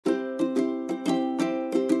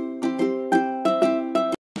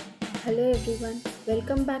everyone,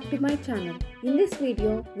 welcome back to my channel. In this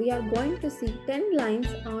video, we are going to see 10 lines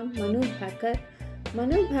on Manu Bhaker.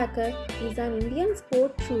 Manu Bhaker is an Indian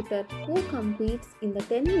sport shooter who competes in the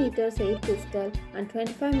 10 meters air pistol and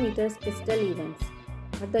 25 meters pistol events.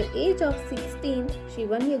 At the age of 16, she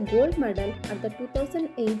won a gold medal at the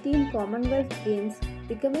 2018 Commonwealth Games,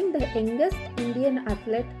 becoming the youngest Indian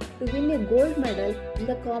athlete to win a gold medal in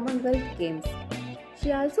the Commonwealth Games.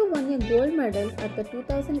 She also won a gold medal at the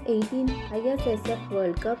 2018 ISSF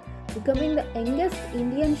World Cup, becoming the youngest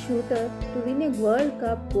Indian shooter to win a World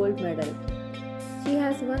Cup gold medal. She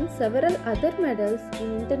has won several other medals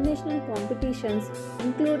in international competitions,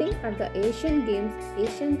 including at the Asian Games,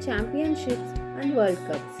 Asian Championships, and World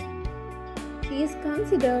Cups. She is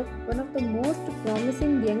considered one of the most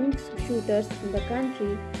promising young shooters in the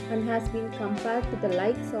country and has been compared to the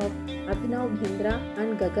likes of Abhinav Bindra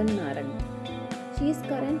and Gagan Narang. She is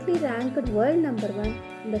currently ranked world number 1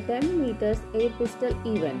 in the 10 meters air pistol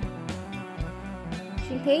event.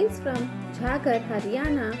 She hails from Jhajjar,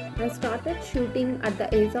 Haryana and started shooting at the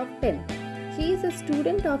age of 10. She is a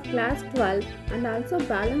student of class 12 and also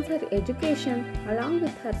balances her education along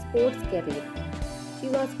with her sports career. She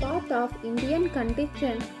was part of Indian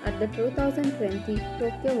contingent at the 2020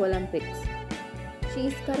 Tokyo Olympics. She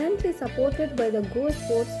is currently supported by the Go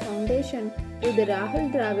Sports Foundation through the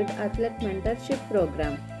Rahul Dravid Athlete Mentorship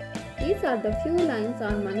Program. These are the few lines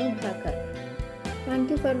on Manu Bhaker.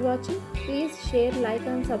 Thank you for watching. Please share, like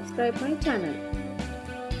and subscribe my channel.